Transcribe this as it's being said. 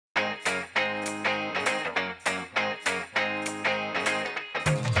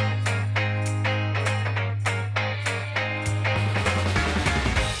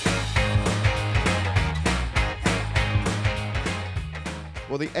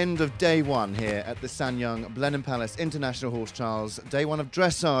the end of day one here at the Sanyang Blenheim Palace International Horse Trials. Day one of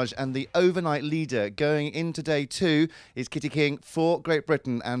dressage, and the overnight leader going into day two is Kitty King for Great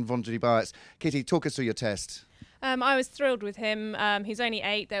Britain and BPIHT. Kitty, talk us through your test. I was thrilled with him. He's only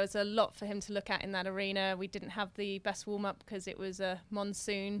 8. There was a lot for him to look at in that arena. We didn't have the best warm-up because it was a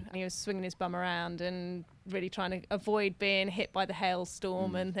monsoon. He was swinging his bum around and really trying to avoid being hit by the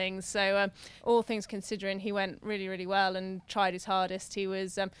hailstorm and things. So all things considering, he went really, really well and tried his hardest. He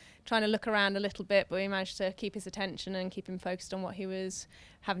was trying to look around a little bit, but we managed to keep his attention and keep him focused on what he was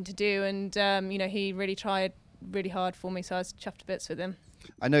having to do. And, he really tried really hard for me, so I was chuffed to bits with him.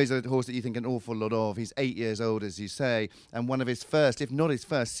 I know he's a horse that you think an awful lot of. He's 8 years old, as you say, and one of his first, if not his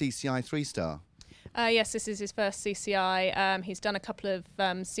first, CCI 3-star. Yes, this is his first CCI. He's done a couple of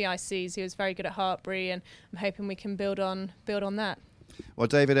CICs. He was very good at Hartbury, and I'm hoping we can build on that. Well,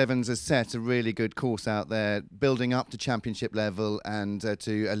 David Evans has set a really good course out there, building up to championship level and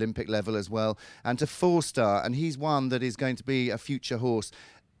to Olympic level as well, and to 4-star, and he's one that is going to be a future horse.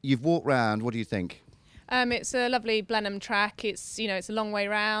 You've walked round. What do you think? It's a lovely Blenheim track. It's it's a long way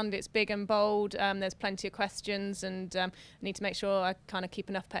round. It's big and bold. There's plenty of questions, and I need to make sure I kind of keep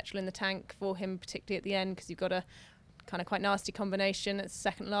enough petrol in the tank for him, particularly at the end, because you've got a kind of quite nasty combination. It's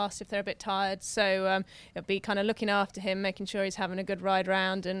second last if they're a bit tired. So it'll be kind of looking after him, making sure he's having a good ride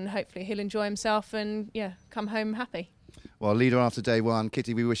round, and hopefully he'll enjoy himself and come home happy. Well, leader after day one,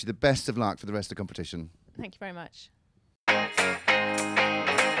 Kitty, we wish you the best of luck for the rest of the competition. Thank you very much.